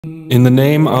In the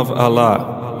name of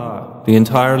Allah, the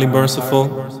entirely merciful,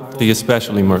 the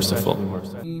especially merciful.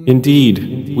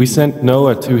 Indeed, we sent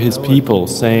Noah to his people,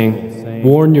 saying,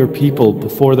 "Warn your people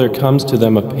before there comes to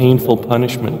them a painful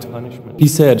punishment." He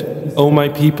said, "O my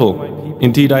people,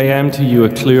 indeed I am to you a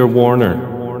clear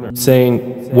warner,"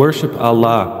 saying, "Worship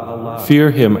Allah,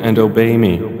 fear Him and obey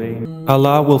me.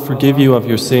 Allah will forgive you of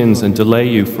your sins and delay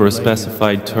you for a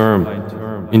specified term.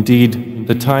 Indeed,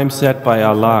 the time set by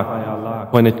Allah,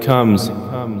 when it comes,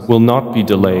 will not be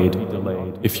delayed,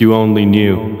 if you only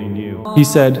knew." He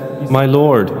said, "My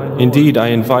Lord, indeed I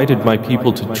invited my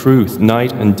people to truth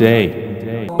night and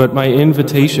day, but my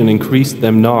invitation increased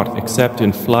them not except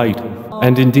in flight.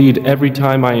 And indeed every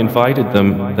time I invited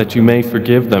them that you may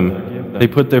forgive them, they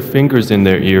put their fingers in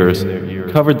their ears,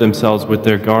 covered themselves with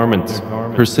their garments,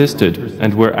 persisted,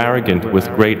 and were arrogant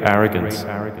with great arrogance.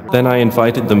 Then I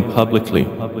invited them publicly.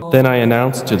 Then I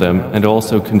announced to them and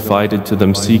also confided to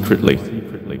them secretly,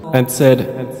 and said,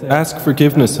 'Ask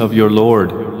forgiveness of your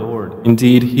Lord.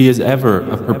 Indeed, He is ever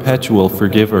a perpetual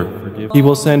forgiver. He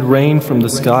will send rain from the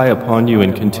sky upon you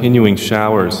in continuing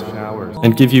showers,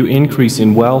 and give you increase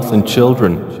in wealth and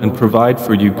children, and provide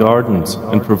for you gardens,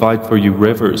 and provide for you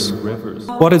rivers.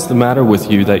 What is the matter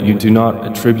with you that you do not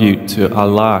attribute to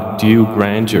Allah due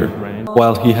grandeur,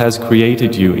 while He has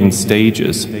created you in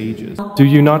stages? Do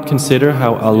you not consider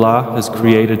how Allah has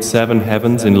created 7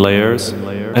 heavens in layers,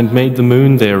 and made the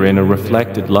moon therein a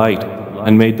reflected light,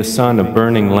 and made the sun a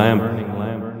burning lamp?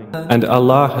 And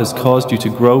Allah has caused you to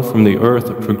grow from the earth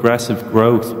a progressive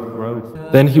growth.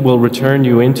 Then He will return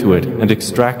you into it and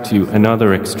extract you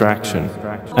another extraction.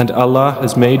 And Allah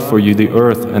has made for you the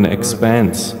earth an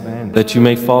expanse, that you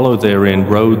may follow therein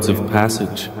roads of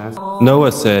passage."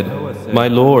 Noah said, "My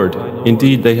Lord,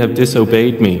 indeed they have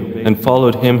disobeyed me, and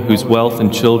followed him whose wealth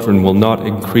and children will not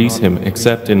increase him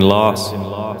except in loss.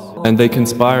 And they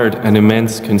conspired an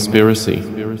immense conspiracy,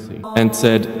 and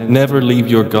said, 'Never leave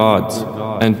your gods,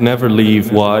 and never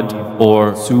leave Wad,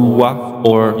 or Suwa,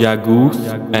 or Yaguth,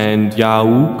 and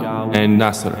Ya'uq, and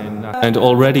Nasr. And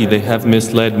already they have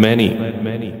misled many.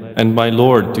 And my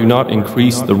Lord, do not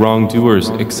increase the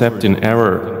wrongdoers except in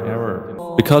error.'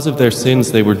 Because of their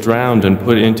sins they were drowned and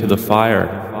put into the fire,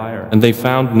 and they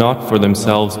found not for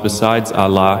themselves besides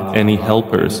Allah any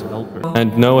helpers.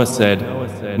 And Noah said,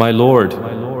 'My Lord,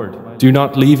 do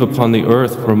not leave upon the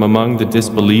earth from among the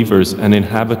disbelievers an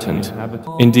inhabitant.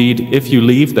 Indeed, if you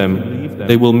leave them,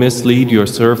 they will mislead your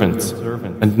servants,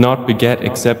 and not beget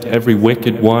except every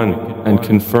wicked one and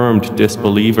confirmed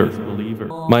disbeliever.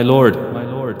 My Lord,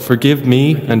 forgive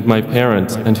me and my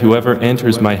parents and whoever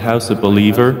enters my house a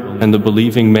believer, and the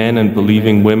believing men and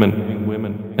believing women,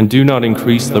 and do not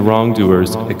increase the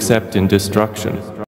wrongdoers except in destruction."